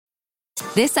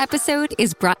This episode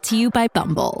is brought to you by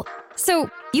Bumble. So,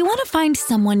 you want to find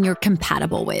someone you're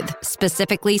compatible with,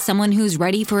 specifically someone who's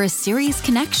ready for a serious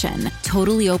connection,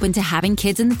 totally open to having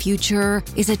kids in the future,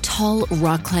 is a tall,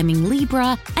 rock-climbing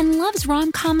Libra, and loves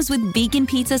rom-coms with vegan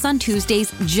pizzas on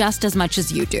Tuesdays just as much as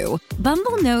you do.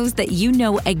 Bumble knows that you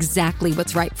know exactly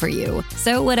what's right for you.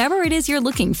 So whatever it is you're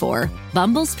looking for,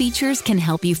 Bumble's features can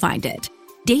help you find it.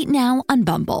 Date now on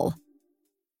Bumble.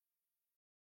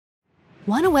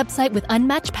 Want a website with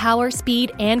unmatched power,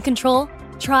 speed, and control?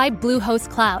 Try Bluehost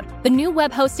Cloud, the new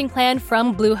web hosting plan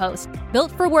from Bluehost,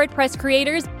 built for WordPress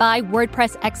creators by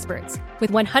WordPress experts. With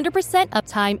 100%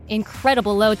 uptime,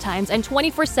 incredible load times, and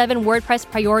 24/7 WordPress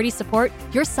priority support,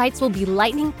 your sites will be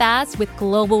lightning fast with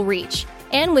global reach.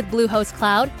 And with Bluehost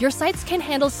Cloud, your sites can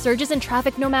handle surges in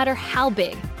traffic no matter how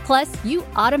big. Plus, you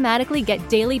automatically get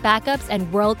daily backups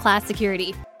and world-class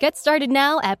security. Get started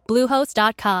now at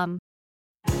Bluehost.com.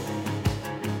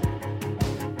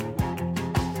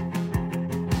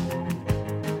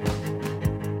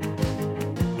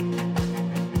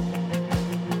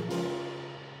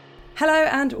 Hello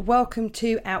and welcome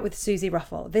to Out with Susie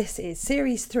Ruffle. This is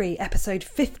Series 3, Episode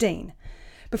 15.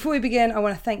 Before we begin, I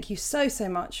want to thank you so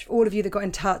much, all of you that got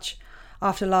in touch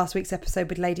after last week's episode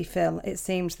with Lady Phil. It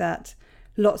seems that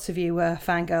lots of you were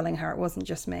fangirling her. It wasn't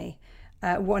just me.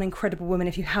 What an incredible woman.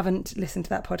 If you haven't listened to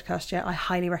that podcast yet, I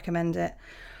highly recommend it.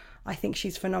 I think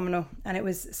she's phenomenal and it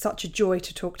was such a joy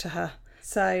to talk to her.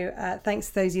 So thanks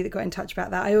to those of you that got in touch about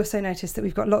that. I also noticed that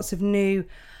we've got lots of new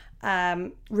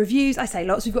reviews. I say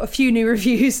lots, we've got a few new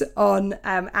reviews on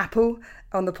Apple,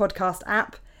 on the podcast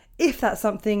app. If that's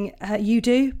something you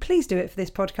do, please do it for this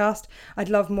podcast. I'd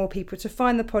love more people to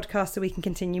find the podcast so we can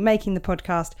continue making the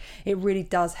podcast. It really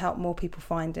does help more people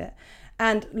find it.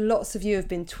 And lots of you have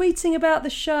been tweeting about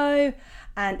the show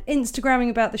and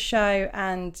Instagramming about the show.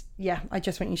 And yeah, I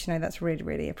just want you to know that's really,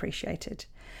 really appreciated.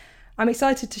 I'm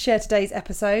excited to share today's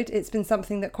episode. It's been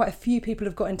something that quite a few people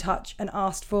have got in touch and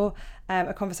asked for,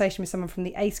 a conversation with someone from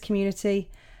the ACE community.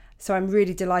 So I'm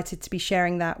really delighted to be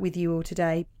sharing that with you all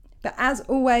today. But as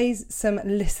always, some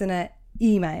listener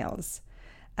emails.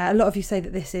 A lot of you say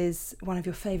that this is one of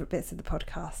your favourite bits of the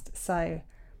podcast. So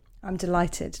I'm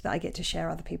delighted that I get to share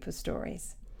other people's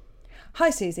stories. Hi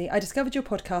Susie, I discovered your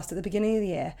podcast at the beginning of the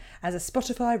year as a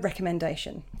Spotify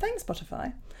recommendation. Thanks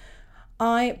Spotify.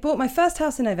 I bought my first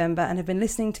house in November and have been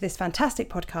listening to this fantastic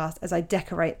podcast as I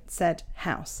decorate said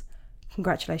house.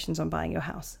 Congratulations on buying your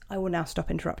house. I will now stop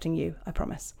interrupting you, I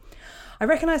promise. I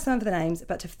recognise some of the names,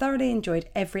 but have thoroughly enjoyed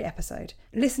every episode.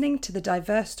 Listening to the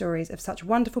diverse stories of such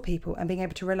wonderful people and being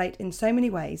able to relate in so many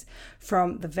ways,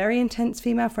 from the very intense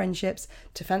female friendships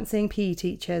to fancying PE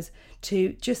teachers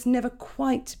to just never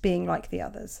quite being like the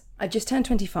others. I've just turned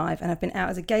 25 and I've been out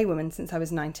as a gay woman since I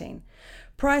was 19.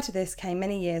 Prior to this came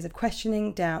many years of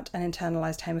questioning, doubt and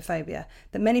internalised homophobia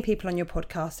that many people on your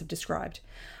podcast have described.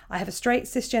 I have a straight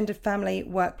cisgendered family,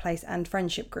 workplace and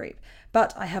friendship group,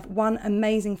 but I have one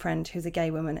amazing friend who's a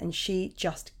gay woman and she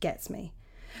just gets me.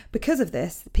 Because of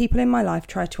this, people in my life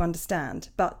try to understand,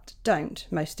 but don't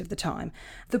most of the time.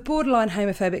 The borderline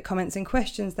homophobic comments and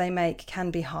questions they make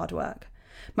can be hard work.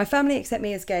 My family accept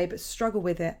me as gay but struggle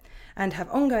with it and have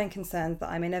ongoing concerns that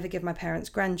I may never give my parents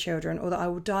grandchildren or that I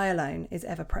will die alone is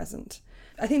ever present.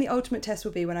 I think the ultimate test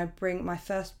will be when I bring my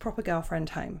first proper girlfriend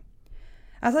home.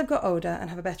 As I've got older and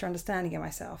have a better understanding of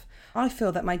myself, I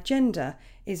feel that my gender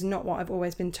is not what I've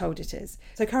always been told it is.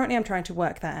 So currently I'm trying to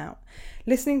work that out.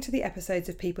 Listening to the episodes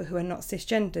of people who are not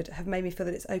cisgendered have made me feel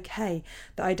that it's okay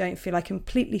that I don't feel I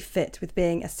completely fit with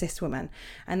being a cis woman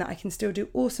and that I can still do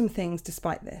awesome things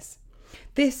despite this.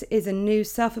 This is a new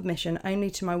self-admission only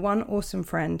to my one awesome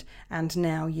friend and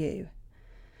now you.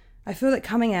 I feel that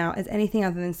coming out as anything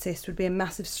other than cis would be a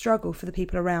massive struggle for the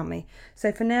people around me,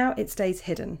 so for now it stays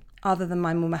hidden, other than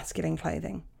my more masculine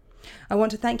clothing. I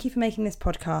want to thank you for making this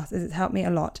podcast as it's helped me a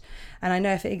lot, and I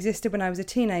know if it existed when I was a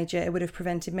teenager it would have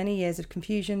prevented many years of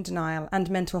confusion, denial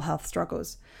and mental health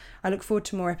struggles. I look forward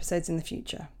to more episodes in the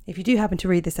future. If you do happen to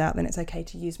read this out, then it's okay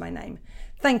to use my name.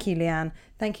 Thank you, Leanne.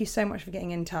 Thank you so much for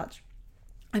getting in touch.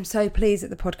 I'm so pleased that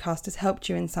the podcast has helped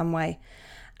you in some way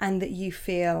and that you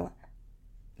feel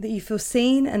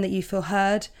seen and that you feel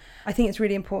heard. I think it's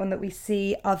really important that we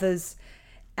see others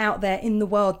out there in the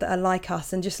world that are like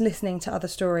us, and just listening to other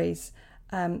stories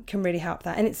can really help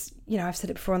that. And it's, I've said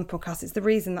it before on the podcast, it's the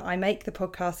reason that I make the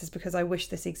podcast is because I wish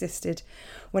this existed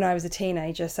when I was a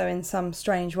teenager. So in some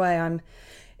strange way, I'm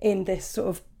in this sort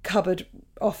of cupboard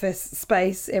office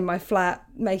space in my flat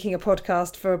making a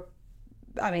podcast for,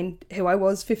 who I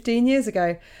was 15 years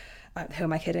ago. Who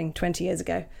am I kidding? 20 years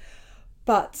ago.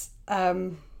 But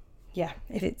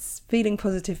if it's feeling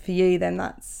positive for you, then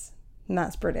that's And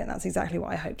that's brilliant. That's exactly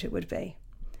what I hoped it would be.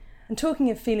 And talking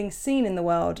of feeling seen in the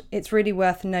world, it's really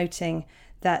worth noting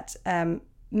that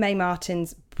Mae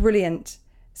Martin's brilliant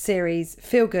series,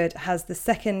 Feel Good, has the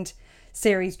second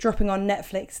series dropping on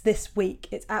Netflix this week.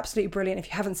 It's absolutely brilliant. If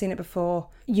you haven't seen it before,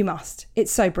 you must.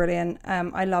 It's so brilliant.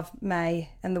 I love Mae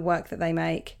and the work that they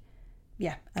make.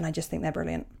 Yeah, and I just think they're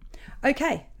brilliant.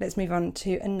 Okay, let's move on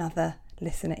to another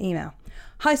listener email.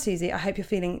 Hi Susie, I hope you're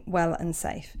feeling well and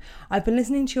safe. I've been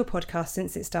listening to your podcast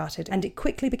since it started and it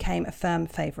quickly became a firm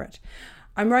favourite.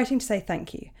 I'm writing to say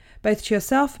thank you, both to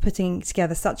yourself for putting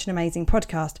together such an amazing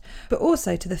podcast, but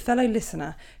also to the fellow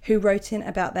listener who wrote in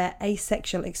about their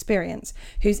asexual experience,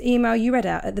 whose email you read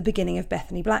out at the beginning of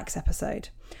Bethany Black's episode.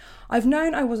 I've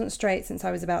known I wasn't straight since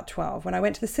I was about 12 when I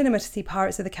went to the cinema to see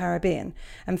Pirates of the Caribbean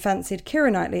and fancied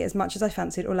Keira Knightley as much as I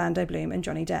fancied Orlando Bloom and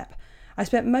Johnny Depp. I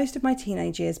spent most of my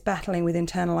teenage years battling with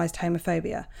internalised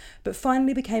homophobia, but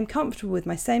finally became comfortable with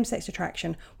my same-sex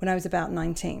attraction when I was about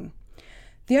 19.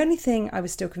 The only thing I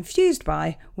was still confused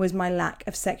by was my lack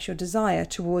of sexual desire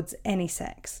towards any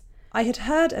sex. I had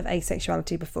heard of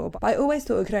asexuality before, but I always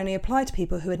thought it could only apply to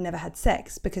people who had never had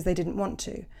sex because they didn't want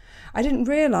to. I didn't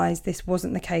realise this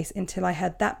wasn't the case until I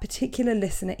had that particular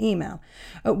listener email,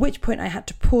 at which point I had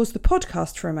to pause the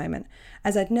podcast for a moment,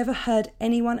 as I'd never heard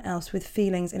anyone else with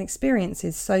feelings and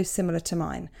experiences so similar to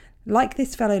mine. Like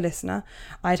this fellow listener,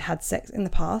 I'd had sex in the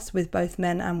past with both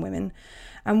men and women,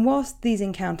 and whilst these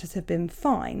encounters have been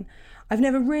fine, I've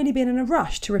never really been in a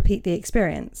rush to repeat the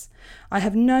experience. I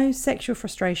have no sexual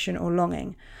frustration or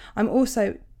longing. I'm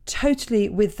also totally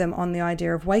with them on the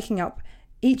idea of waking up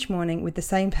each morning with the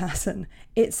same person.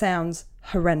 It sounds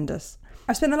horrendous.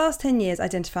 I've spent the last 10 years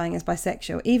identifying as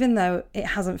bisexual, even though it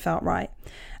hasn't felt right,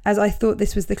 as I thought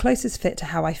this was the closest fit to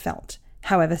how I felt.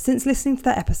 However, since listening to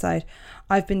that episode,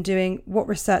 I've been doing what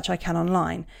research I can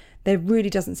online. There really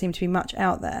doesn't seem to be much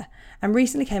out there, and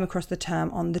recently came across the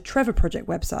term on the Trevor Project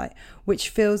website, which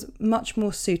feels much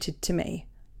more suited to me: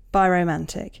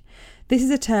 biromantic. This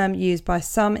is a term used by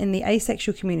some in the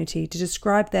asexual community to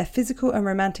describe their physical and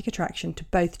romantic attraction to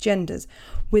both genders,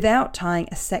 without tying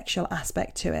a sexual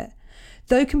aspect to it.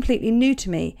 Though completely new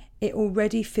to me, it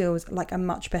already feels like a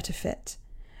much better fit.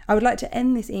 I would like to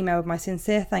end this email with my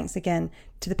sincere thanks again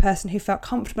to the person who felt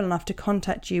comfortable enough to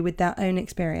contact you with their own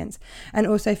experience, and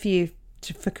also for you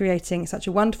for creating such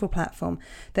a wonderful platform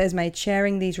that has made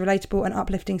sharing these relatable and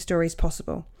uplifting stories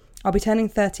possible. I'll be turning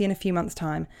 30 in a few months'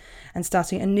 time, and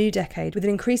starting a new decade with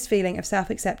an increased feeling of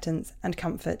self-acceptance and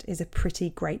comfort is a pretty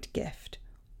great gift.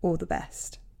 All the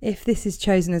best. If this is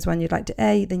chosen as one you'd like to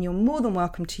air, then you're more than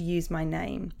welcome to use my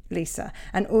name, Lisa.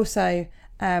 And also,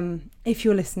 if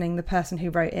you're listening, the person who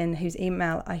wrote in, whose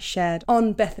email I shared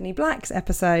on Bethany Black's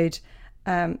episode,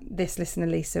 this listener,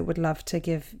 Lisa, would love to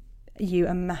give you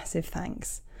a massive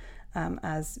thanks,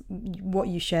 as what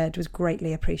you shared was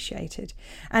greatly appreciated.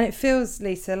 And it feels,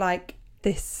 Lisa, like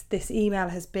this email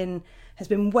has been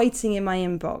waiting in my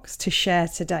inbox to share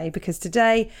today, because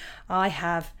today I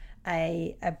have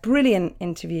a brilliant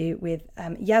interview with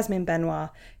Yasmin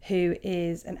Benoit, who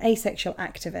is an asexual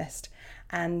activist.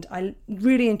 And I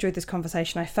really enjoyed this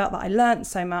conversation. I felt that I learnt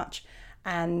so much,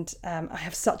 and I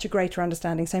have such a greater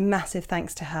understanding. So massive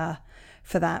thanks to her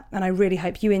for that. And I really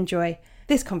hope you enjoy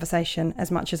this conversation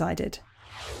as much as I did.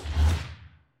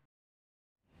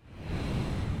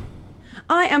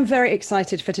 I am very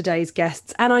excited for today's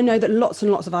guests, and I know that lots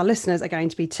and lots of our listeners are going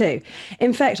to be too.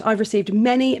 In fact, I've received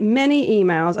many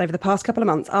emails over the past couple of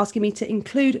months asking me to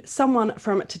include someone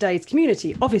from today's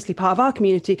community, obviously part of our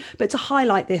community, but to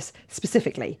highlight this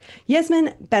specifically.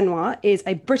 Yasmin Benoit is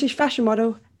a British fashion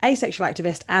model, asexual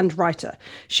activist and writer.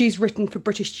 She's written for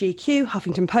British GQ,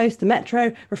 Huffington Post, The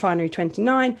Metro, Refinery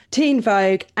 29, Teen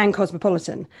Vogue and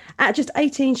Cosmopolitan. At just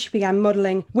 18, she began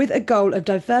modelling with a goal of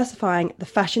diversifying the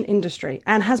fashion industry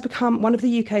and has become one of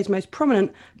the UK's most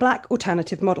prominent black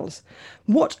alternative models.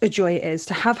 What a joy it is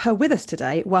to have her with us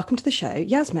today. Welcome to the show,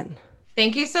 Yasmin.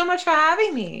 Thank you so much for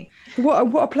having me. What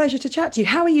a pleasure to chat to you.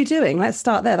 How are you doing? Let's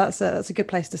start there. That's a good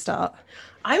place to start.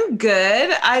 I'm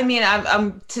good. I mean,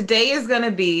 I'm today is going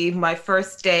to be my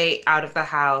first day out of the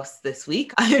house this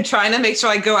week. I'm trying to make sure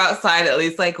I go outside at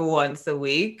least like once a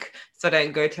week so I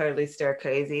don't go totally stir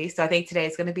crazy. So I think today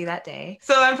is going to be that day.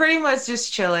 So I'm pretty much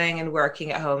just chilling and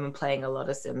working at home and playing a lot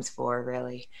of Sims 4,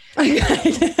 really.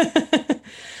 Okay.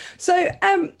 So,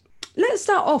 let's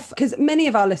start off, because many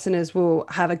of our listeners will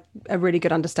have a really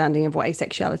good understanding of what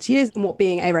asexuality is and what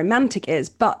being aromantic is,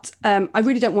 but I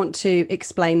really don't want to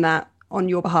explain that on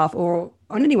your behalf or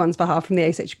on anyone's behalf from the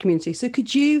asexual community. So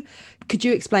could you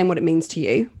explain what it means to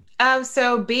you?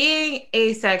 So being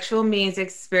asexual means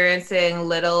experiencing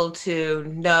little to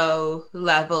no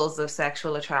levels of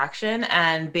sexual attraction,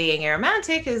 and being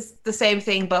aromantic is the same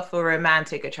thing, but for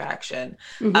romantic attraction.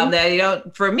 That you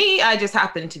don't. For me, I just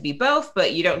happen to be both,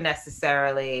 but you don't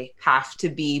necessarily have to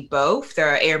be both. There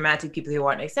are aromantic people who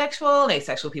aren't asexual, and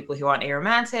asexual people who aren't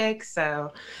aromantic.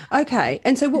 So, okay.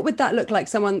 And so, what would that look like?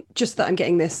 Someone, just that I'm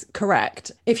getting this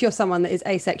correct. If you're someone that is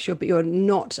asexual but you're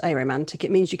not aromantic,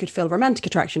 it means you could feel romantic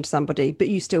attraction to somebody, but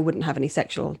you still wouldn't have any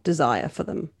sexual desire for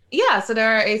them. Yeah, so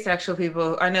there are asexual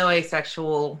people. I know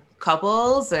asexual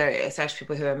couples, or asexual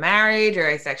people who are married, or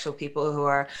asexual people who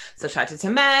are still attracted to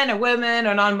men or women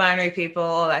or non-binary people,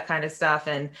 all that kind of stuff.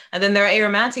 And then there are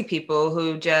aromantic people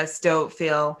who just don't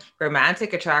feel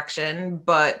romantic attraction,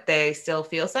 but they still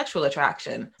feel sexual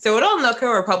attraction. So an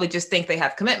onlooker will probably just think they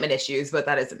have commitment issues, but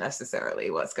that isn't necessarily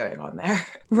what's going on there.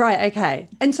 Right, okay.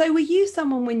 And so were you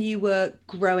someone when you were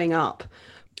growing up,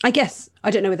 I guess,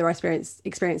 I don't know whether I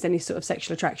experienced any sort of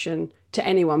sexual attraction to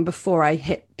anyone before I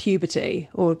hit puberty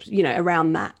or,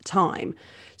 around that time.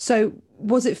 So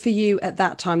was it for you at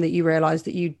that time that you realised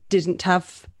that you didn't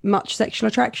have much sexual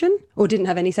attraction or didn't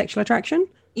have any sexual attraction?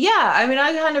 Yeah, I mean,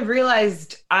 I kind of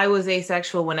realized I was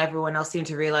asexual when everyone else seemed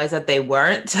to realize that they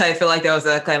weren't. I feel like there was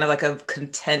a kind of like a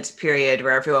content period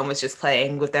where everyone was just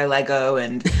playing with their Lego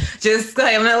and just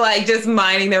kind of like just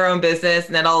minding their own business.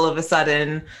 And then all of a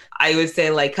sudden, I would say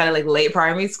like kind of like late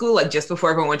primary school, like just before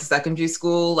everyone went to secondary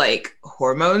school, like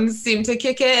hormones seemed to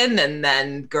kick in, and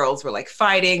then girls were like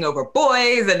fighting over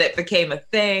boys, and it became a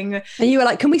thing. And you were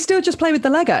like, can we still just play with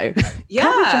the Lego? Yeah.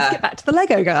 Can we just get back to the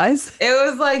Lego, guys? It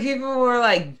was like people were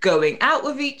like going out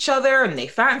with each other and they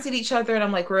fancied each other. And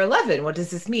I'm like, we're 11. What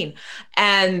does this mean?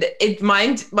 And my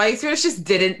experience just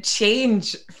didn't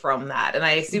change from that. And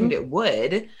I assumed it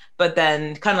would. But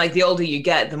then kind of like the older you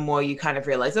get, the more you kind of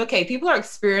realize, okay, people are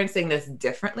experiencing this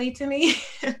differently to me.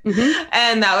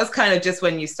 And that was kind of just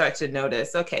when you start to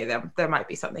notice, okay, there might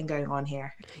be something going on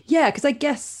here. Yeah, because I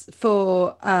guess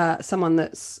for someone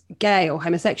that's gay or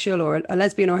homosexual or a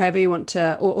lesbian or however you want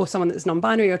to, or someone that's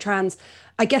non-binary or trans,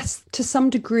 I guess to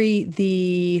some degree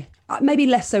maybe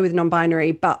less so with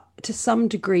non-binary, but to some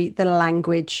degree the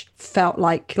language felt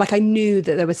like I knew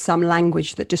that there was some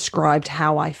language that described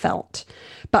how I felt.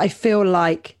 But I feel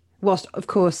like, whilst, of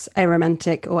course,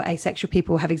 aromantic or asexual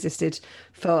people have existed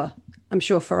for, I'm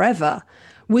sure, forever,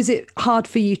 was it hard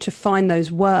for you to find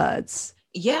those words?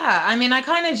 Yeah, I mean, I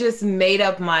kind of just made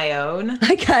up my own.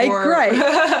 Okay, great.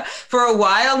 For a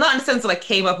while, not in the sense that I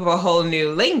came up with a whole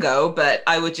new lingo, but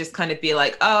I would just kind of be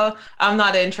like, oh, I'm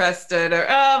not interested, or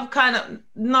oh, I'm kind of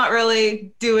not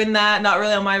really doing that, not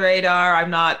really on my radar.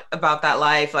 I'm not about that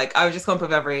life. Like, I would just come up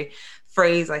with every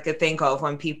phrase I could think of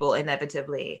when people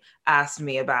inevitably asked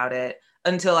me about it,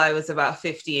 until I was about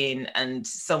 15 and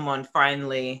someone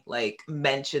finally like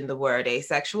mentioned the word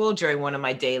asexual during one of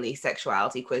my daily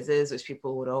sexuality quizzes, which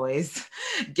people would always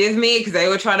give me because they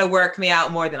were trying to work me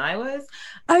out more than I was.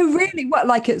 Oh, really? What,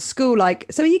 like at school? Like,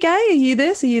 so are you gay? Are you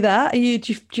this? Are you that? Do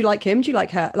you like him? Do you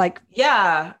like her? Like,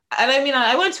 yeah. And I mean,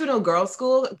 I went to an all-girls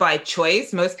school by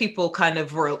choice. Most people kind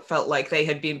of felt like they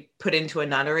had been put into a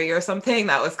nunnery or something.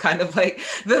 That was kind of like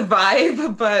the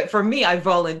vibe. But for me, I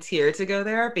volunteered to go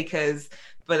there because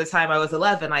by the time I was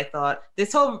 11, I thought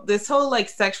this whole like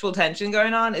sexual tension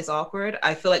going on is awkward.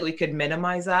 I feel like we could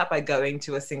minimize that by going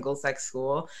to a single sex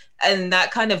school. And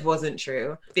that kind of wasn't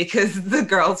true because the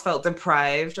girls felt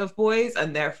deprived of boys.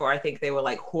 And therefore, I think they were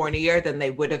like hornier than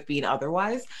they would have been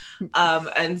otherwise.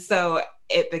 And so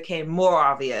it became more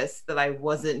obvious that I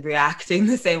wasn't reacting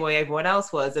the same way everyone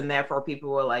else was. And therefore people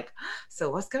were like, so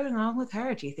what's going on with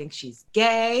her? Do you think she's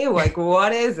gay? Like,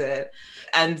 what is it?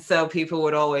 And so people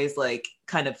would always like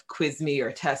kind of quiz me or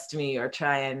test me or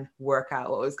try and work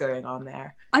out what was going on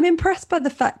there. I'm impressed by the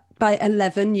fact by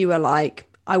 11 you were like,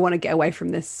 I want to get away from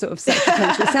this sort of sexual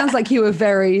tension. It sounds like you were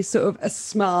very sort of a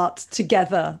smart,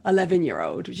 together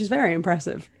 11-year-old, which is very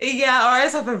impressive. Yeah, or I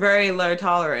just have a very low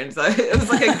tolerance. It was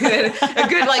like a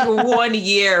good like 1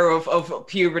 year of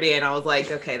puberty, and I was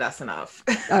like, okay, that's enough.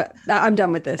 I'm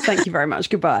done with this. Thank you very much.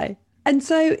 Goodbye. And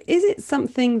so is it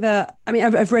something that, I mean,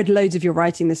 I've read loads of your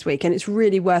writing this week, and it's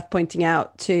really worth pointing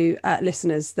out to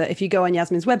listeners that if you go on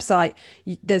Yasmin's website,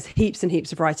 there's heaps and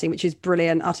heaps of writing, which is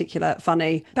brilliant, articulate,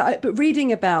 funny. But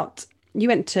reading about, you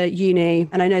went to uni,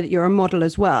 and I know that you're a model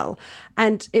as well.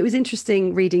 And it was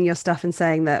interesting reading your stuff and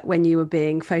saying that when you were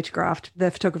being photographed,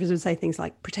 the photographers would say things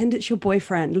like, pretend it's your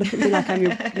boyfriend, look at me like I'm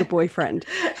your boyfriend,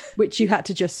 which you had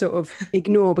to just sort of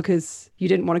ignore because you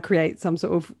didn't want to create some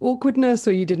sort of awkwardness,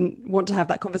 or you didn't want to have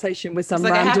that conversation with some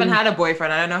random... I haven't had a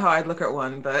boyfriend. I don't know how I'd look at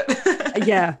one, but...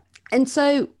 Yeah. And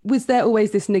so was there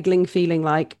always this niggling feeling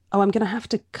like, oh, I'm going to have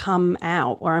to come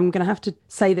out, or I'm going to have to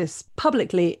say this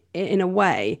publicly in a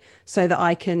way so that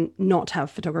I can not have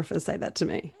photographers say that to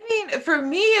me? I mean, for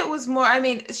me, it was more, I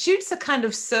mean, shoots are kind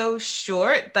of so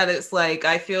short that it's like,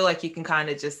 I feel like you can kind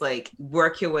of just like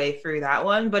work your way through that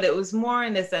one. But it was more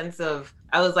in the sense of,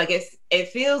 I was like, it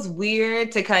feels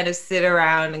weird to kind of sit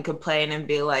around and complain and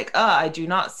be like, oh, I do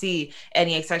not see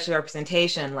any asexual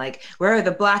representation. Like, where are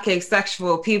the Black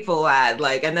asexual people at?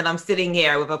 Like, and then I'm sitting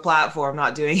here with a platform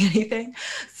not doing anything.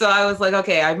 So I was like,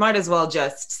 okay, I might as well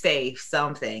just say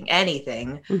something,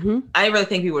 anything. Mm-hmm. I didn't really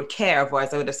think people would care.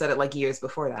 Otherwise, I would have said it like years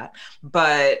before that.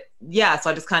 But yeah, so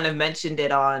I just kind of mentioned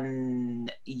it on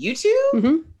YouTube,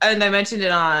 Mm-hmm. and I mentioned it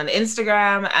on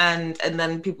Instagram, and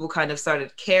then people kind of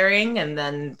started caring, and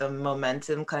then the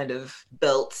momentum kind of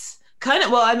built.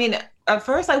 Well, I mean, at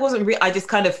first I wasn't I just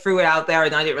kind of threw it out there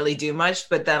and I didn't really do much,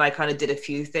 but then I kind of did a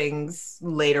few things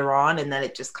later on, and then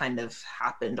it just kind of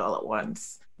happened all at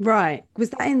once. Right.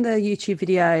 Was that in the YouTube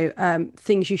video,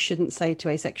 things you shouldn't say to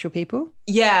asexual people?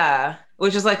 Yeah,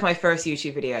 which was like my first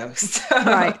YouTube video. So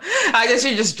Right. I guess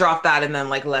you just dropped that and then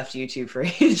like left YouTube for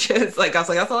ages. Like I was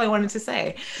like, that's all I wanted to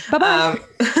say. Bye-bye.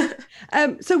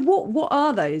 So what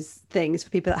are those things for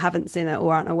people that haven't seen it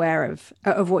or aren't aware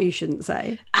of what you shouldn't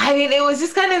say? I mean, it was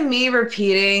just kind of me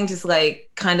repeating just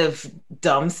like kind of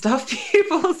dumb stuff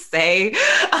people say.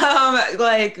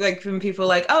 Like when people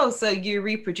like, oh, so you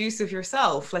reproduce with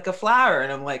yourself like a flower.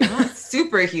 And I'm like, I'm not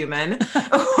superhuman.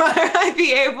 Why would I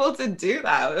be able to do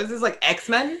that? It was just like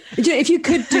X-Men. If you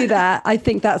could do that, I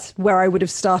think that's where I would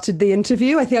have started the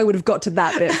interview. I think I would have got to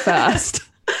that bit first.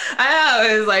 I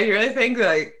know, it was like, you really think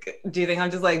like, do you think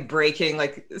I'm just like breaking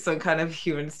like some kind of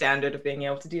human standard of being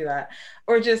able to do that?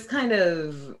 Or just kind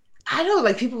of, I don't know,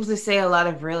 like people just say a lot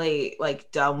of really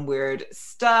like dumb, weird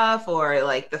stuff, or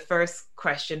like the first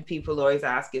question people always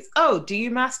ask is, oh, do you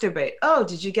masturbate? Oh,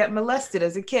 did you get molested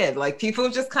as a kid? Like people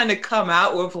just kind of come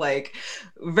out with like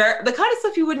the kind of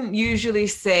stuff you wouldn't usually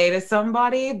say to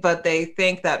somebody, but they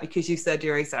think that because you said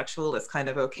you're asexual, it's kind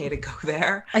of okay to go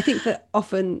there. I think that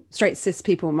often straight cis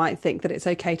people might think that it's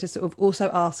okay to sort of also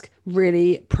ask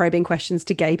really probing questions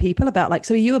to gay people about like,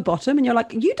 so are you a bottom? And you're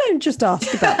like, you don't just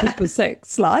ask about people's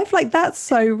sex life. Like that's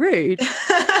so rude.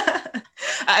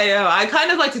 I know. I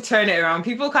kind of like to turn it around.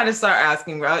 People kind of start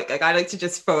asking, right? Like I like to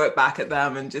just throw it back at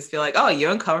them and just be like, oh,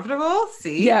 you're uncomfortable?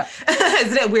 See? Yeah.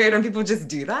 Isn't it weird when people just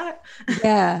do that?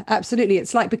 Yeah, absolutely.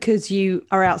 It's like because you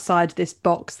are outside this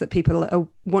box that people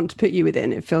want to put you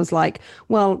within, it feels like,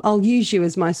 well, I'll use you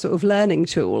as my sort of learning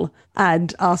tool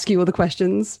and ask you all the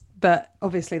questions. But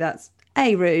obviously that's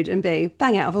A, rude, and B,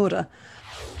 bang out of order.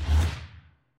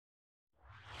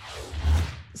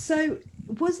 So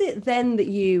was it then that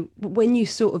when you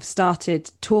sort of started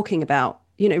talking about,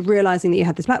 realizing that you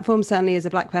had this platform, certainly as a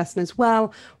Black person as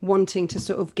well, wanting to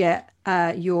sort of get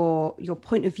your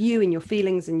point of view and your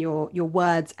feelings and your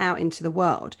words out into the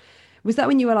world, was that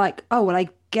when you were like, oh, well, I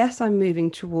guess I'm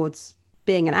moving towards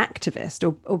being an activist?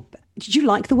 Or did you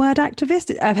like the word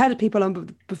activist? I've had people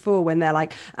on before when they're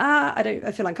like,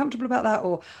 I feel uncomfortable about that,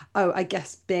 or oh, I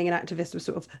guess being an activist was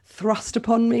sort of thrust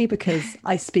upon me because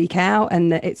I speak out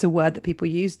and it's a word that people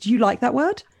use. Do you like that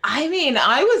word? I mean,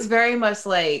 I was very much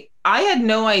like, I had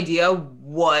no idea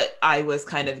what I was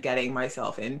kind of getting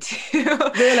myself into.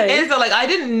 Really? And so like, I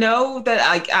didn't know that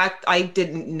I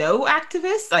didn't know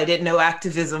activists. I didn't know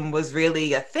activism was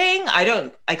really a thing. I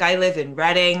live in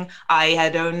Reading.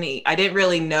 I didn't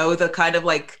really know the kind of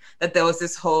like, that there was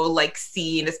this whole like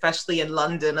scene, especially in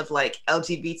London, of like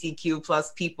LGBTQ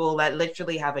plus people that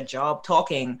literally have a job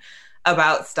talking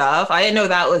about stuff. I didn't know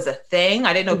that was a thing.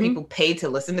 I didn't know people paid to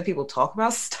listen to people talk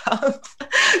about stuff.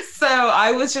 So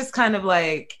I was just kind of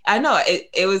like, I know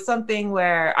it was something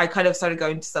where I kind of started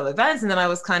going to some events, and then I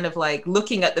was kind of like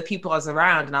looking at the people I was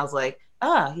around, and I was like,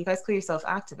 you guys call yourself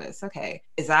activists. Okay.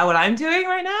 Is that what I'm doing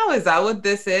right now? Is that what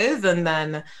this is? And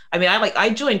then, I mean, I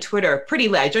joined Twitter pretty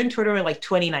late. I joined Twitter in like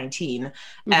 2019.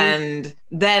 And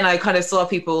then I kind of saw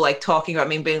people like talking about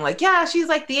me and being like, yeah, she's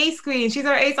like the ace queen. She's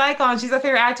our ace icon. She's our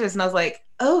favorite actress. And I was like,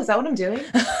 oh, is that what I'm doing?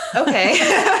 Okay.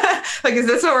 Like, is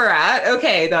this where we're at?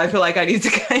 Okay. Then I feel like I need to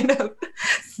kind of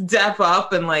step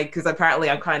up and like, because apparently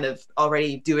I'm kind of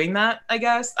already doing that, I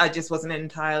guess. I just wasn't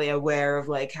entirely aware of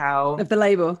like how of the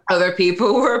label other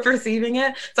people were perceiving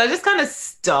it. So I just kind of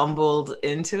stumbled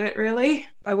into it, really.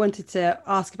 I wanted to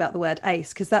ask about the word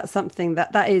ace, because that's something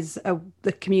that is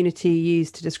the community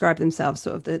used to describe themselves,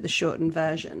 sort of the shortened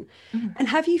version. And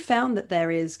have you found that there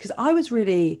is, because I was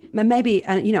really, maybe,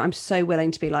 and I'm so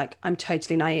willing to be like, I'm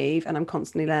totally naive and I'm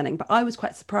constantly learning, but I was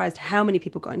quite surprised how many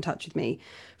people got in touch with me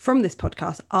from this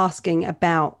podcast asking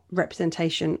about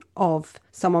representation of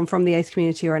someone from the ace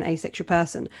community or an asexual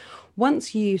person.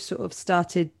 Once you sort of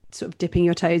started sort of dipping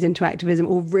your toes into activism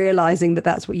or realizing that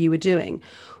that's what you were doing,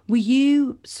 were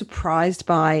you surprised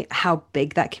by how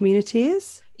big that community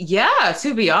is? Yeah,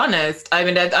 to be honest, I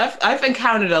mean, I've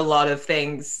encountered a lot of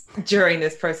things during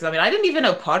this process. I mean, I didn't even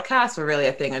know podcasts were really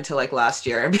a thing until like last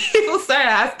year. People started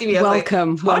asking me,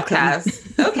 welcome.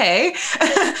 Podcasts. Okay.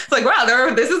 It's like,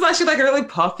 wow, this is actually like a really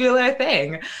popular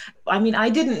thing. I mean,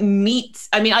 I'd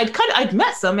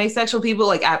met some asexual people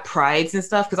like at prides and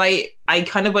stuff, because I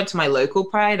kind of went to my local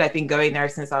pride. I've been going there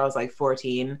since I was like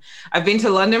 14. I've been to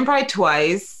London Pride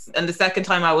twice, and the second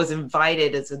time I was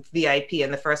invited as a VIP,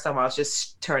 and the first time I was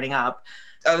just turning up.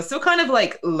 I was still kind of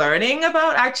like learning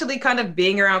about actually kind of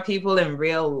being around people in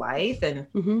real life. And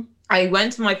I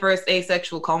went to my first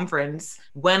asexual conference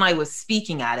when I was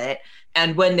speaking at it,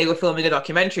 and when they were filming a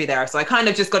documentary there. So I kind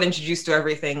of just got introduced to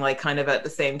everything like kind of at the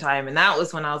same time. And that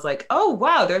was when I was like, oh,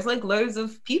 wow, there's like loads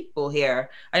of people here.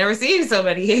 I never seen so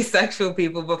many asexual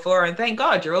people before. And thank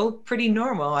God you're all pretty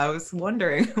normal. I was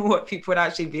wondering what people would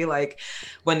actually be like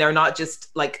when they're not just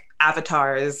like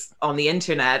avatars on the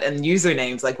internet and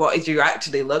usernames. Like, what do you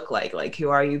actually look like? Like, who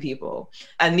are you people?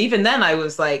 And even then I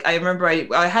was like, I remember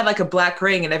I had like a black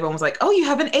ring, and everyone was like, oh, you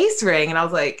have an ace ring. And I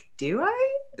was like, do I?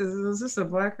 Is this a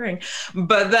black ring?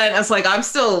 But then it's like, I'm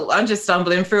just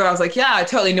stumbling through. I was like, yeah, I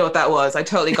totally knew what that was. I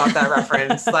totally got that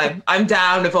reference. Like, I'm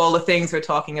down with all the things we're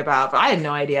talking about, but I had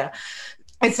no idea.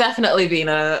 It's definitely been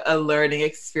a learning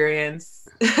experience,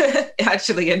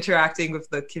 actually interacting with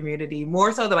the community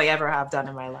more so than I ever have done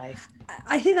in my life.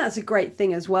 I think that's a great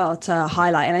thing as well to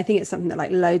highlight. And I think it's something that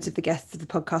like loads of the guests of the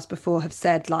podcast before have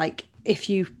said, like, if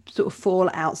you sort of fall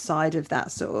outside of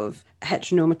that sort of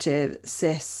heteronormative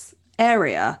cis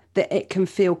area, that it can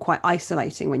feel quite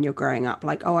isolating when you're growing up,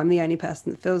 like, oh, I'm the only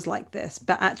person that feels like this.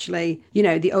 But actually, you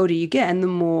know, the older you get and the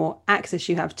more access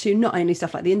you have to not only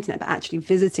stuff like the internet, but actually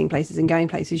visiting places and going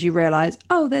places, you realize,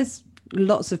 oh, there's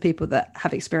lots of people that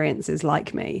have experiences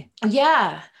like me.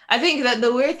 Yeah. I think that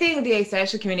the weird thing with the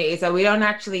asexual community is that we don't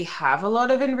actually have a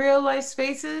lot of in real life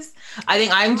spaces. I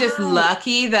think I'm just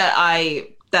lucky that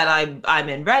I'm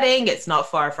in Reading. It's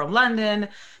not far from London.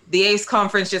 The ACE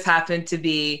conference just happened to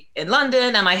be in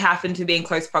London, and I happened to be in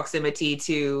close proximity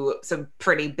to some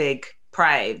pretty big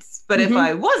prides. But if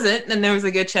I wasn't, then there was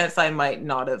a good chance I might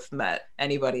not have met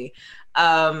anybody.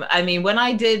 I mean, when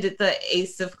I did the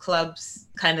Ace of Clubs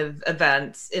kind of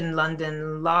events in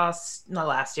London not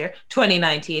last year,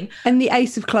 2019. And the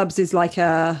Ace of Clubs is like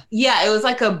a... Yeah, it was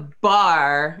like a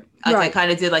bar. Right. I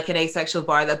kind of did like an asexual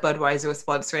bar that Budweiser was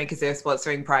sponsoring because they were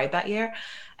sponsoring Pride that year.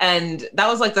 And that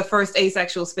was like the first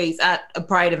asexual space at a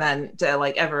Pride event to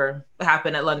like ever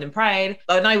happen at London Pride.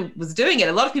 And I was doing it.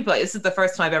 A lot of people like, this is the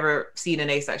first time I've ever seen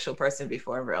an asexual person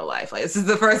before in real life. Like, this is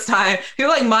the first time. People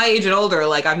like my age and older,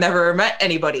 like, I've never met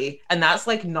anybody. And that's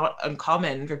like not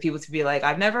uncommon for people to be like,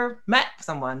 I've never met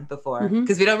someone before,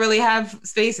 because we don't really have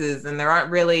spaces, and there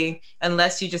aren't really,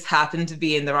 unless you just happen to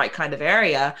be in the right kind of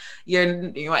area,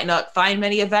 you might not find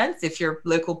many events. If your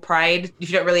local Pride, if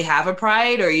you don't really have a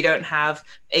Pride, or you don't have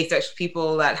asexual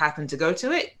people that happen to go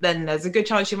to it, then there's a good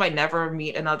chance you might never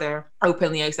meet another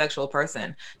openly asexual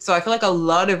person. So I feel like a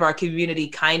lot of our community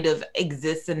kind of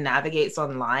exists and navigates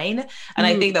online. And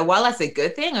I think that while that's a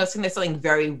good thing, I also think there's something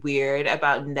very weird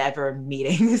about never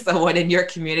meeting someone in your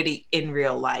community in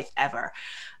real life ever.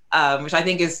 Which I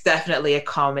think is definitely a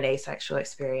common asexual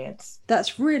experience.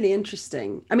 That's really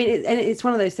interesting. I mean, it's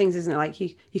one of those things, isn't it? Like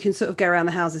you can sort of go around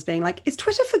the houses being like, is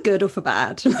Twitter for good or for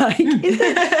bad? Like,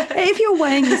 if you're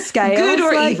weighing the scale, good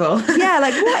or like, evil? Yeah,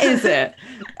 like what is it?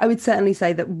 I would certainly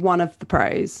say that one of the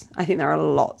pros, I think there are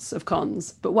lots of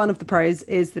cons, but one of the pros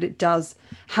is that it does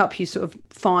help you sort of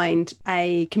find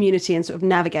a community and sort of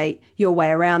navigate your way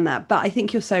around that. But I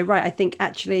think you're so right. I think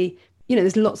actually, you know,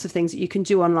 there's lots of things that you can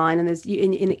do online, and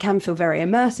and it can feel very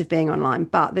immersive being online,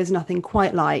 but there's nothing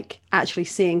quite like actually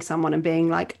seeing someone and being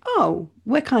like, oh,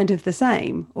 we're kind of the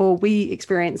same, or we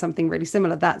experience something really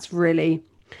similar. That's really,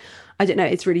 I don't know,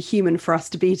 it's really human for us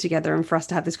to be together and for us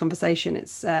to have this conversation.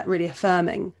 It's really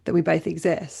affirming that we both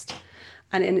exist.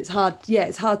 And it's hard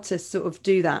to sort of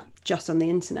do that just on the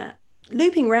internet.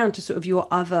 Looping around to sort of your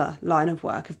other line of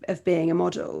work of being a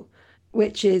model,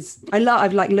 which is,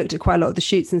 I've like looked at quite a lot of the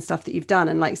shoots and stuff that you've done,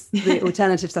 and like the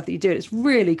alternative stuff that you do. It's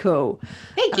really cool.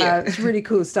 Thank you. It's really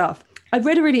cool stuff. I've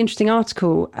read a really interesting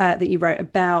article that you wrote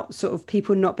about sort of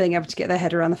people not being able to get their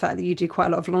head around the fact that you do quite a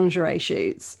lot of lingerie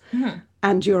shoots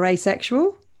and you're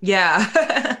asexual.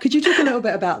 Yeah. Could you talk a little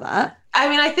bit about that? I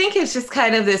mean, I think it's just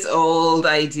kind of this old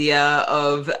idea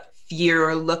of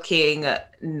you're looking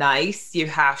nice, you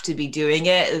have to be doing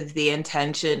it with the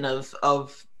intention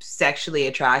of sexually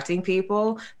attracting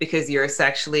people because you're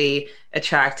sexually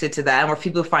attracted to them, or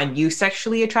people find you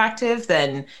sexually attractive,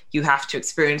 then you have to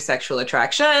experience sexual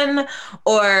attraction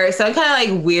or some kind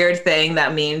of like weird thing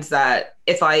that means that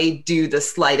if I do the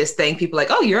slightest thing, people are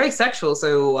like, oh, you're asexual,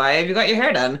 so why have you got your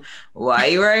hair done? Why are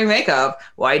you wearing makeup?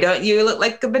 Why don't you look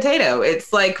like a potato?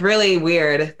 It's like really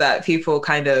weird that people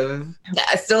kind of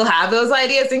still have those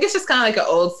ideas. I think it's just kind of like an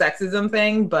old sexism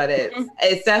thing, but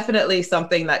it's definitely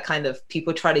something that kind of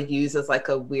people try to use as like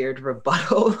a weird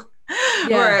rebuttal.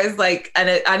 Yeah. Whereas like, and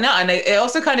it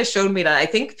also kind of showed me that I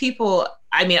think people,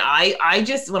 I mean, I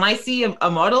just, when I see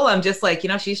a model, I'm just like,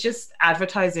 she's just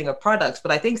advertising a product.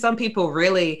 But I think some people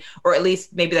really, or at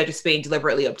least maybe they're just being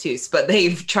deliberately obtuse, but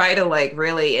they've tried to like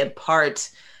really impart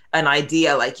an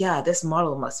idea like, yeah, this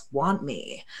model must want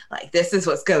me. Like, this is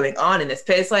what's going on in this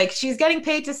place. Like, she's getting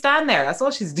paid to stand there. That's all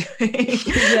she's doing.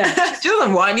 Yeah. She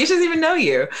doesn't want you. She doesn't even know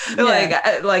you.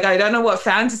 Yeah. Like, I don't know what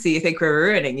fantasy you think we're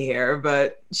ruining here,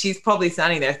 but she's probably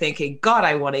standing there thinking, God,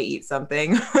 I want to eat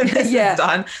something when this is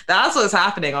done. That's what's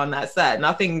happening on that set.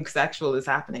 Nothing sexual is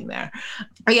happening there.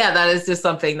 But yeah, that is just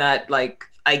something that like,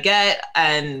 I get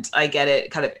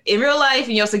it kind of in real life,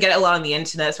 and you also get it a lot on the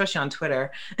internet, especially on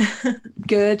Twitter.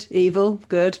 Good, evil.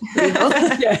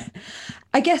 Yeah.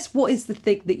 I guess what is the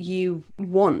thing that you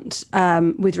want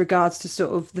with regards to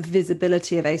sort of the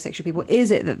visibility of asexual people? Is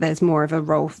it that there's more of a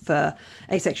role for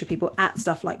asexual people at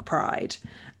stuff like Pride?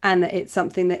 And that it's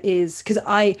something that is, because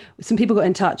some people got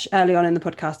in touch early on in the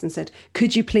podcast and said,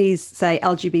 could you please say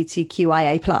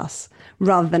LGBTQIA plus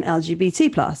rather than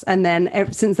LGBT plus? And then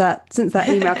since that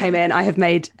email came in, I have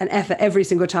made an effort every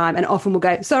single time, and often will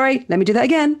go, sorry, let me do that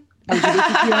again.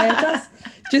 LGBTQIA plus.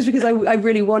 Just because I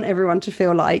really want everyone to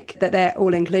feel like that they're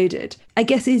all included. I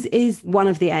guess is one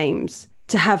of the aims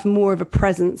to have more of a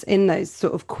presence in those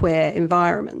sort of queer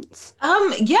environments.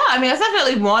 Yeah, I mean, that's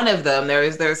definitely one of them.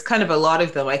 There's kind of a lot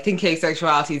of them. I think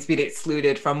asexuality has been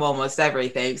excluded from almost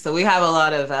everything. So we have a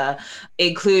lot of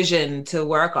inclusion to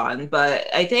work on.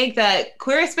 But I think that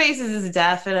queer spaces is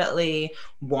definitely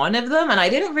one of them. And I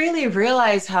didn't really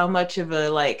realize how much of a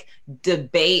like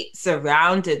debate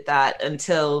surrounded that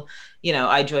until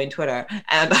I joined Twitter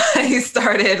and I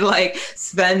started like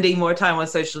spending more time on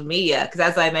social media. Because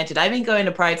as I mentioned, I've been going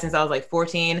to Pride since I was like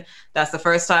 14. That's the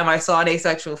first time I saw an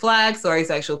asexual flag or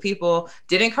asexual people.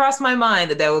 Didn't cross my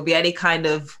mind that there would be any kind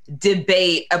of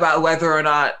debate about whether or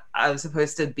not I was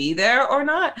supposed to be there or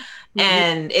not. Mm-hmm.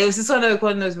 And it was just one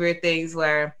of those weird things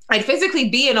where I'd physically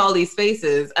be in all these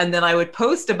spaces and then I would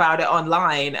post about it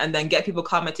online and then get people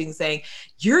commenting saying,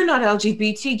 you're not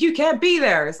LGBT, you can't be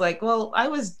there. It's like, well, I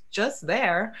was just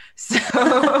there. So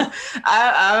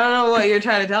I don't know what you're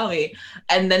trying to tell me.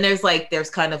 And then there's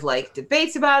kind of like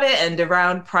debates about it. And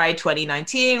around Pride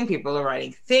 2019, people are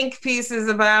writing think pieces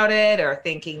about it or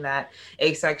thinking that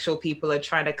asexual people are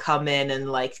trying to come in and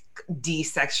like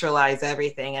desexualize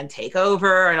everything and take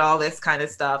over and all this kind of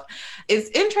stuff. It's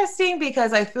interesting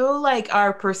because I feel like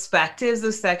our perspectives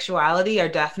of sexuality are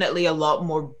definitely a lot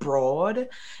more broad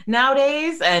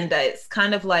nowadays. And it's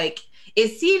kind of like,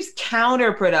 it seems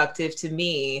counterproductive to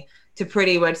me to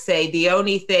pretty much say the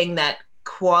only thing that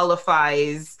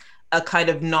qualifies a kind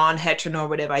of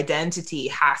non-heteronormative identity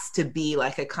has to be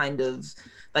like a kind of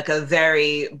like a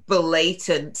very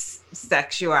blatant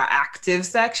active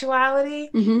sexuality.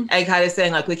 Mm-hmm. And kind of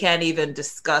saying like we can't even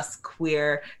discuss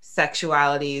queer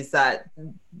sexualities that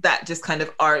just kind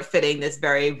of aren't fitting this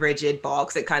very rigid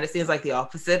box. It kind of seems like the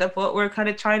opposite of what we're kind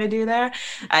of trying to do there.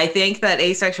 I think that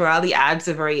asexuality adds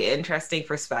a very interesting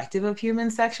perspective of human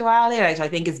sexuality, which I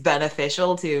think is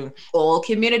beneficial to all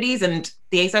communities. And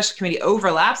the asexual community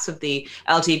overlaps with the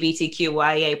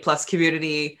LGBTQIA plus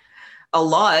community a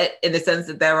lot, in the sense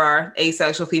that there are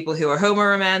asexual people who are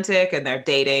homoromantic and they're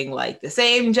dating like the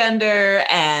same gender,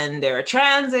 and there are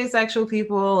trans asexual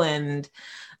people. And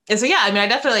so, yeah, I mean, I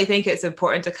definitely think it's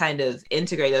important to kind of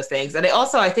integrate those things. And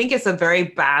I think it's a very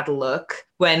bad look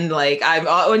when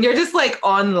when you're just like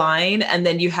online and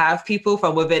then you have people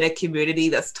from within a community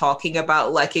that's talking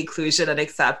about like inclusion and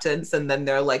acceptance, and then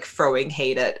they're like throwing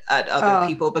hate at other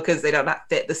people because they don't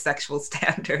fit the sexual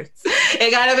standards.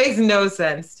 It kind of makes no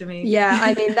sense to me. Yeah,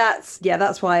 I mean, that's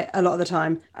why a lot of the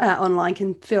time online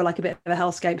can feel like a bit of a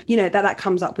hellscape. That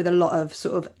comes up with a lot of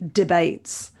sort of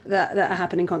debates that are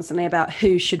happening constantly about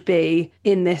who should be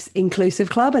in this inclusive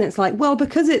club. And it's like, well,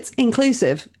 because it's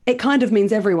inclusive, it kind of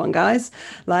means everyone, guys.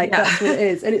 Like, that's what it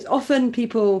is. And it's often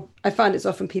people, I find it's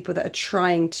often people that are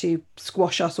trying to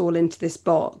squash us all into this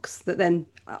box that then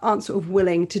aren't sort of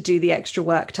willing to do the extra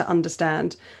work to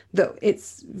understand that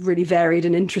it's really varied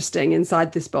and interesting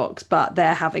inside this box, but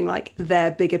they're having like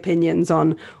their big opinions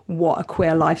on what a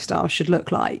queer lifestyle should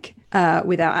look like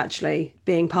without actually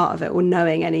being part of it or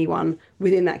knowing anyone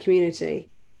within that community.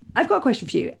 I've got a question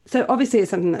for you. So obviously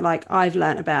it's something that like I've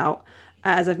learned about,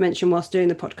 as I've mentioned whilst doing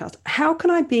the podcast. How can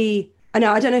I be, I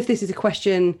don't know if this is a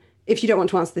question, if you don't want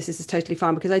to answer this is totally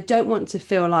fine, because I don't want to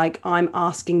feel like I'm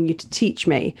asking you to teach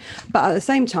me. But at the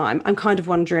same time, I'm kind of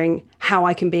wondering how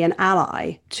I can be an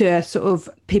ally to sort of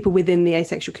people within the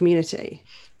asexual community.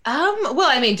 Well,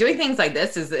 I mean, doing things like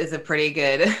this is a very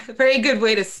good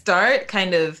way to start,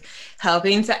 kind of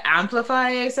helping to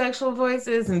amplify asexual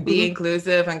voices and be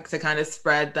inclusive and to kind of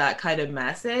spread that kind of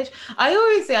message. I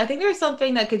always say, I think there's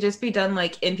something that could just be done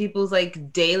like in people's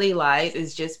like daily lives,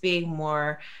 is just being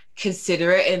more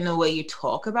considerate in the way you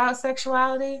talk about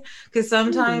sexuality, because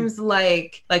sometimes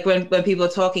like when people are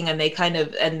talking and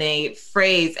they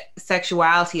phrase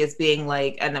sexuality as being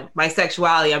like, and by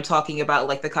sexuality I'm talking about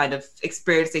like the kind of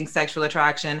experiencing sexual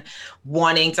attraction,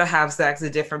 wanting to have sex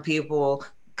with different people,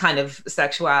 kind of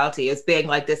sexuality as being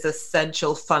like this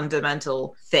essential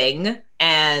fundamental thing,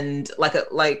 and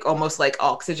like almost like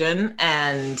oxygen.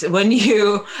 And when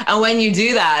you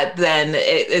do that, then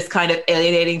it's kind of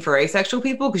alienating for asexual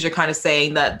people, because you're kind of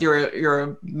saying that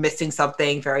you're missing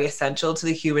something very essential to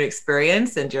the human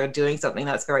experience, and you're doing something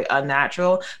that's very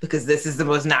unnatural because this is the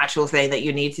most natural thing that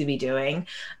you need to be doing.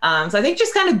 So I think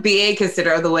just kind of being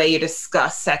considerate of the way you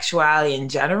discuss sexuality in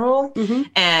general.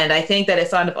 And I think that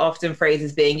it's kind of often phrased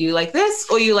as being you like this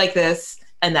or you like this,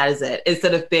 and that is it,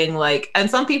 instead of being like, and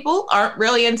some people aren't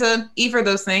really into either of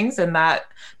those things, and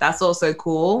that's also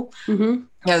cool.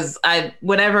 Because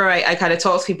whenever I kind of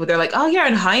talk to people, they're like, oh yeah,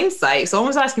 in hindsight, someone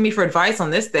was asking me for advice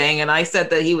on this thing, and I said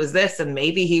that he was this, and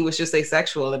maybe he was just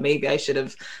asexual, and maybe I should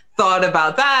have thought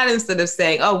about that instead of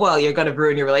saying, oh, well, you're going to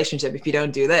ruin your relationship if you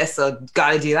don't do this, so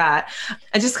got to do that.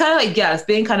 And just kind of like, yes,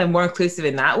 being kind of more inclusive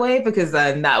in that way, because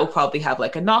then that will probably have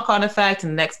like a knock-on effect,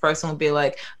 and the next person will be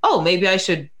like, oh, maybe I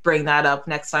should bring that up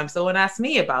next time someone asks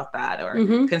me about that, or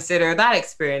consider that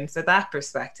experience or that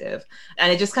perspective.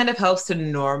 And it just kind of helps to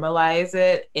normalize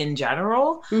it in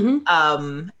general,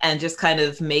 and just kind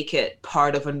of make it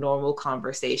part of a normal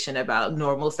conversation about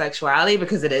normal sexuality,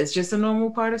 because it is just a normal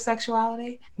part of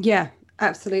sexuality. Yeah,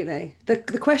 absolutely. The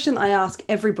question I ask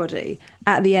everybody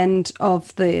at the end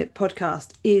of the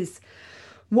podcast is,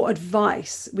 what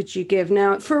advice would you give?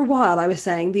 Now, for a while, I was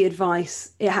saying the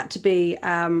advice, it had to be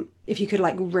if you could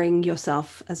like ring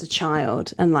yourself as a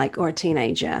child and like, or a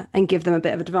teenager, and give them a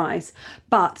bit of advice.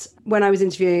 But when I was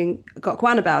interviewing Gok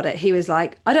Wan about it, he was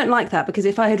like, I don't like that, because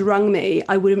if I had rung me,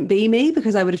 I wouldn't be me,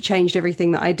 because I would have changed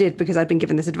everything that I did because I'd been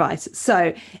given this advice.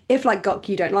 So if like Gok,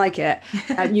 you don't like it,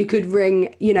 you could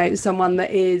ring, someone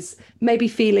that is maybe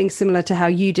feeling similar to how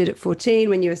you did at 14,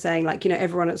 when you were saying like,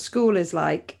 everyone at school is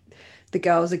like, the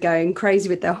girls are going crazy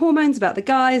with their hormones about the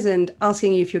guys and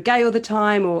asking you if you're gay all the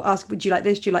time, or ask, would you like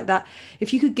this, do you like that?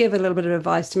 If you could give a little bit of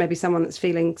advice to maybe someone that's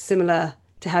feeling similar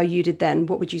to how you did then,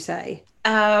 what would you say?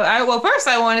 Well, first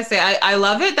I want to say I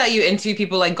love it that you interview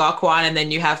people like Gok Wan, and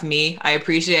then you have me. I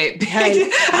appreciate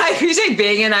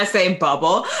being in that same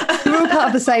bubble. We're all part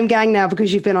of the same gang now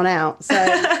because you've been on Out, so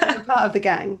you're part of the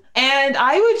gang. And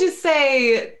I would just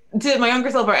say to my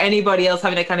younger self or anybody else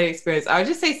having that kind of experience, I would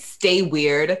just say stay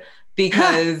weird.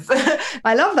 Because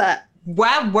I love that.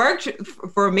 What worked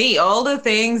for me, all the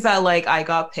things that like I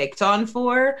got picked on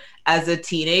for as a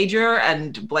teenager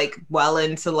and like well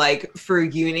into like through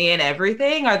uni and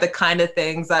everything, are the kind of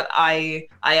things that I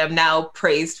am now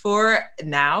praised for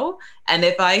now. And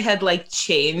if I had like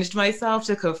changed myself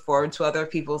to conform to other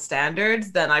people's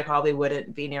standards, then I probably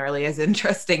wouldn't be nearly as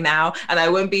interesting now. And I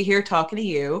wouldn't be here talking to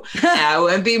you. And I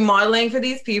wouldn't be modeling for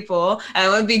these people. And I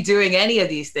wouldn't be doing any of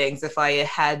these things if I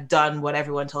had done what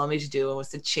everyone told me to do, and was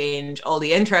to change all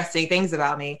the interesting things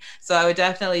about me. So I would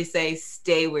definitely say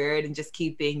stay weird and just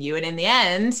keep being you. And in the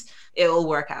end, it will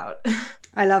work out.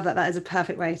 I love that. That is a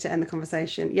perfect way to end the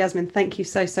conversation. Yasmin, thank you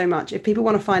so, so much. If people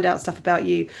want to find out stuff about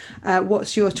you,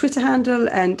 what's your Twitter handle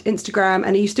and Instagram?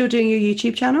 And are you still doing your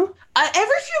YouTube channel? Every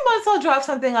few months I'll drop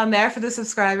something on there for the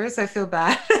subscribers. I feel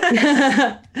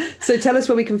bad. So tell us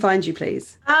where we can find you,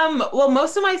 please. Well,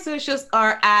 most of my socials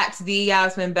are at the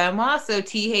Yasmin Benoit. So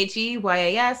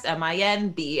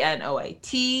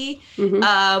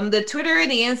TheYasminBenoit. The Twitter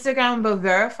and the Instagram are both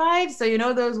verified. So you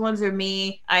know those ones are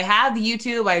me. I have the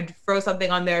YouTube. I throw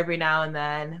something on there every now and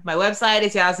then. My website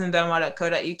is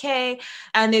yasminbenoit.co.uk.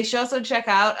 And they should also check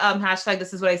out hashtag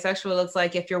This Is What Asexual looks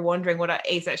like if you're wondering what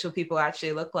asexual people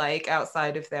actually look like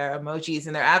outside of their emojis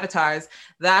and their avatars.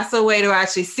 That's a way to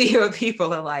actually see what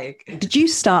people are like. Did you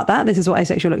start that? This Is What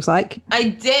Asexual Looks Like? I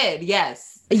did,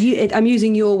 yes. I'm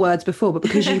using your words before, but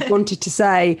because you wanted to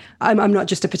say, I'm not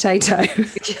just a potato.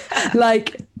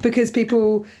 Like, because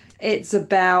people, it's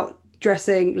about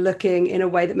dressing, looking in a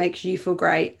way that makes you feel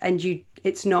great, and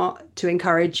it's not to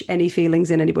encourage any feelings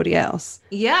in anybody else.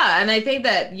 Yeah, and I think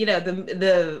that, you know,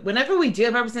 the whenever we do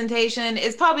have representation,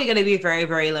 it's probably going to be very,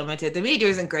 very limited. The media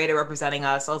isn't great at representing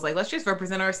us. So I was like, let's just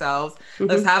represent ourselves.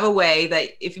 Let's have a way that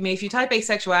if you type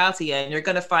asexuality in, you're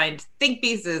going to find think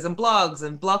pieces and blogs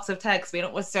and blocks of text. We're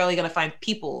not necessarily going to find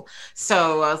people.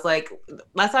 So I was like,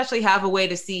 let's actually have a way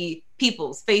to see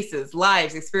people's faces,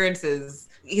 lives, experiences,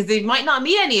 because they might not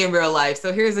meet any in real life.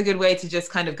 So here's a good way to just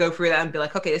kind of go through that and be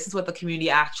like, okay, this is what the community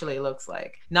actually looks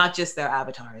like, not just their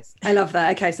avatars. I love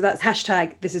that. Okay, so that's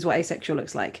hashtag This Is What Asexual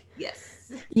Looks Like.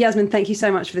 Yes. Yasmin, thank you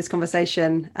so much for this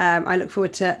conversation. I look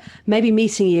forward to maybe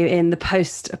meeting you in the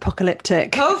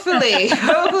post-apocalyptic. Hopefully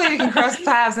we can cross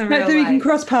paths in real life. Hopefully we can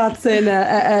cross paths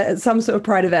in some sort of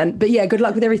Pride event. But yeah, good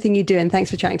luck with everything you do, and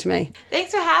thanks for chatting to me. Thanks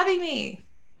for having me.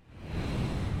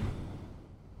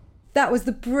 That was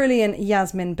the brilliant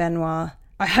Yasmin Benoit.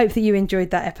 I hope that you enjoyed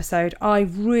that episode. I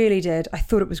really did. I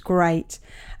thought it was great.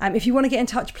 If you want to get in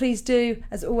touch, please do.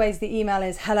 As always, the email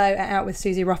is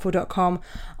hello@outwithsusieruffle.com.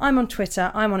 I'm on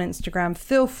Twitter. I'm on Instagram.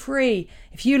 Feel free.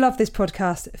 If you love this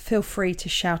podcast, feel free to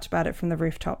shout about it from the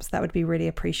rooftops. That would be really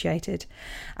appreciated.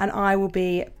 And I will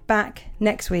be back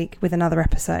next week with another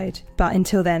episode. But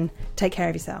until then, take care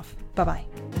of yourself. Bye-bye.